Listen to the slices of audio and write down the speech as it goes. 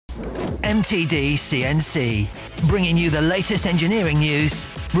MTDCNC, bringing you the latest engineering news,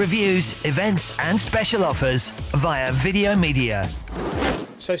 reviews, events and special offers via video media.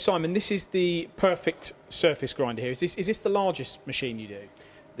 So Simon, this is the perfect surface grinder here. Is this the largest machine you do?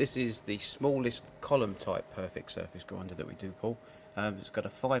 This is the smallest column type perfect surface grinder that we do, Paul. It's got a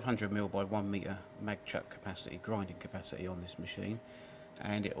 500mm by 1 metre mag chuck capacity, grinding capacity on this machine,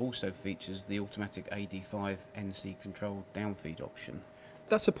 and it also features the automatic AD5 NC control downfeed option.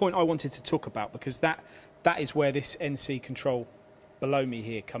 That's the point I wanted to talk about, because that is where this NC control below me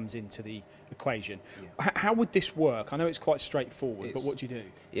here comes into the equation. Yeah. How would this work? I know it's quite straightforward, but what do you do?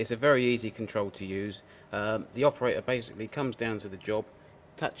 It's a very easy control to use. The operator basically comes down to the job,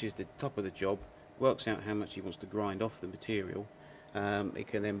 touches the top of the job, works out how much he wants to grind off the material. He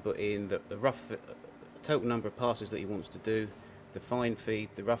can then put in the rough total number of passes that he wants to do, the fine feed,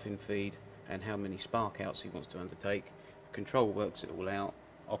 the roughing feed, and how many spark outs he wants to undertake. The control works it all out.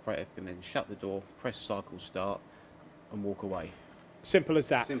 Operator can then shut the door, press cycle start, and walk away. Simple as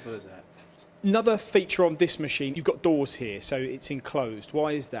that. Simple as that. Another feature on this machine, you've got doors here, so it's enclosed.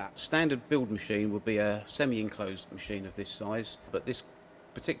 Why is that? Standard build machine would be a semi-enclosed machine of this size, but this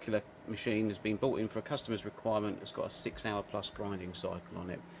particular machine has been brought in for a customer's requirement. It's got a 6-hour plus grinding cycle on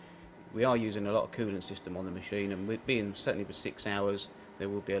it. We are using a lot of coolant system on the machine, and with being certainly for 6 hours, there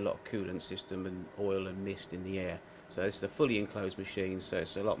will be a lot of coolant system and oil and mist in the air. So it's a fully enclosed machine, so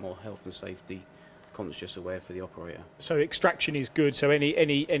it's a lot more health and safety conscious aware for the operator. So extraction is good, so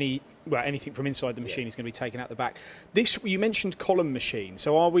anything from inside the machine is going to be taken out the back. This, you mentioned column machine,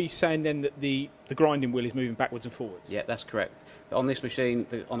 so are we saying then that the grinding wheel is moving backwards and forwards? Yeah, that's correct. On this machine,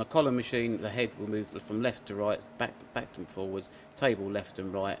 on a column machine, the head will move from left to right, back and forwards, table left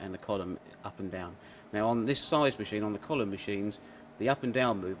and right, and the column up and down. Now on this size machine, on the column machines, the up and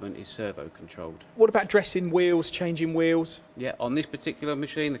down movement is servo controlled. What about dressing wheels, changing wheels? Yeah, on this particular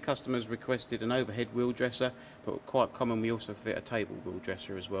machine the customers requested an overhead wheel dresser, but quite common we also fit a table wheel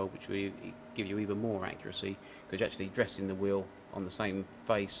dresser as well, which will give you even more accuracy, because you're actually dressing the wheel on the same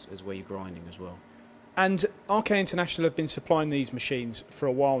face as where you're grinding as well. And RK International have been supplying these machines for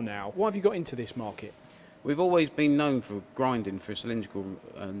a while now. Why have you got into this market? We've always been known for grinding, for cylindrical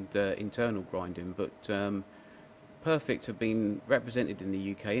and internal grinding, but Perfect have been represented in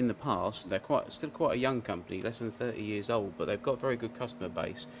the UK in the past. They're still quite a young company, less than 30 years old, but they've got a very good customer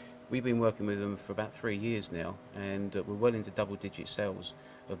base. We've been working with them for about 3 years now, and we're well into double-digit sales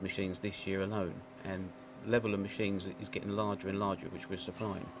of machines this year alone. And the level of machines is getting larger and larger, which we're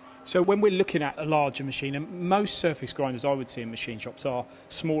supplying. So when we're looking at a larger machine, and most surface grinders I would see in machine shops are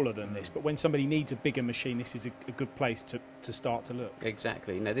smaller than this, but when somebody needs a bigger machine, this is a good place to start to look.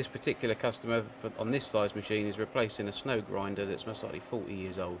 Exactly. Now this particular customer on this size machine is replacing a snow grinder that's most likely 40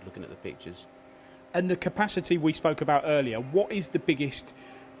 years old, looking at the pictures. And the capacity we spoke about earlier, what is the biggest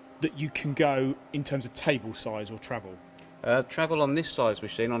that you can go in terms of table size or travel? Travel on this size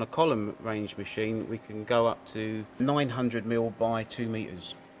machine, on a column range machine, we can go up to 900mm by 2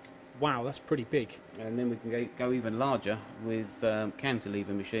 metres. Wow, that's pretty big. And then we can go even larger with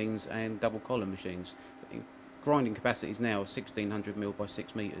cantilever machines and double column machines. Grinding capacities now are 1600mm by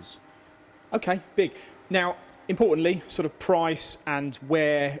 6 metres. Okay, big. Now, importantly, sort of price and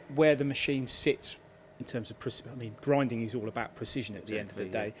where the machine sits in terms of precision. I mean, grinding is all about precision at the end of the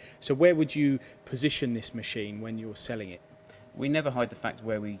day. Yeah. So where would you position this machine when you're selling it? We never hide the fact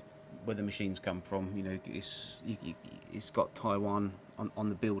where the machines come from. You know, it's got Taiwan on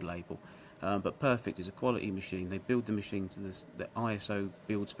the build label, but Perfect is a quality machine. They build the machine to the ISO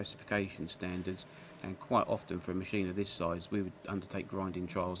build specification standards, and quite often for a machine of this size we would undertake grinding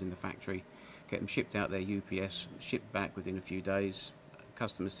trials in the factory, get them shipped out their UPS, shipped back within a few days.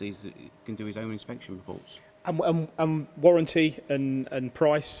 Customer sees that he can do his own inspection reports. And warranty and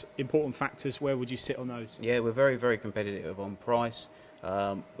price, important factors, where would you sit on those? Yeah, we're very, very competitive on price.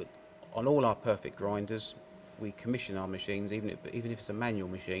 On all our Perfect grinders, we commission our machines, even if it's a manual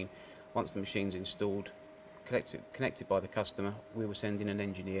machine. Once the machine's installed, connected by the customer, we will send in an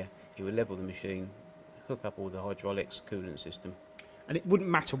engineer. He will level the machine, hook up all the hydraulics, coolant system. And it wouldn't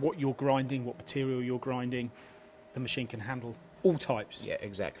matter what you're grinding, what material you're grinding, the machine can handle all types. Yeah,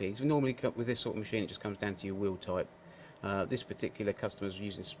 exactly. So normally with this sort of machine it just comes down to your wheel type. This particular customer is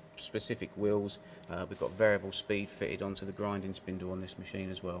using specific wheels. We've got variable speed fitted onto the grinding spindle on this machine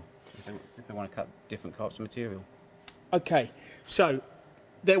as well, if they want to cut different types of material. Okay, so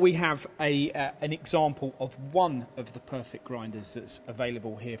there we have an example of one of the Perfect grinders that's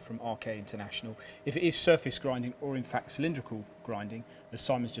available here from RK International. If it is surface grinding or in fact cylindrical grinding, as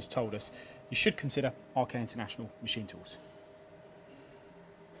Simon's just told us, you should consider RK International machine tools.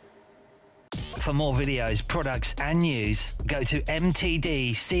 For more videos, products and news, go to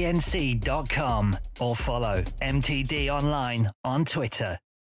mtdcnc.com or follow MTD Online on Twitter.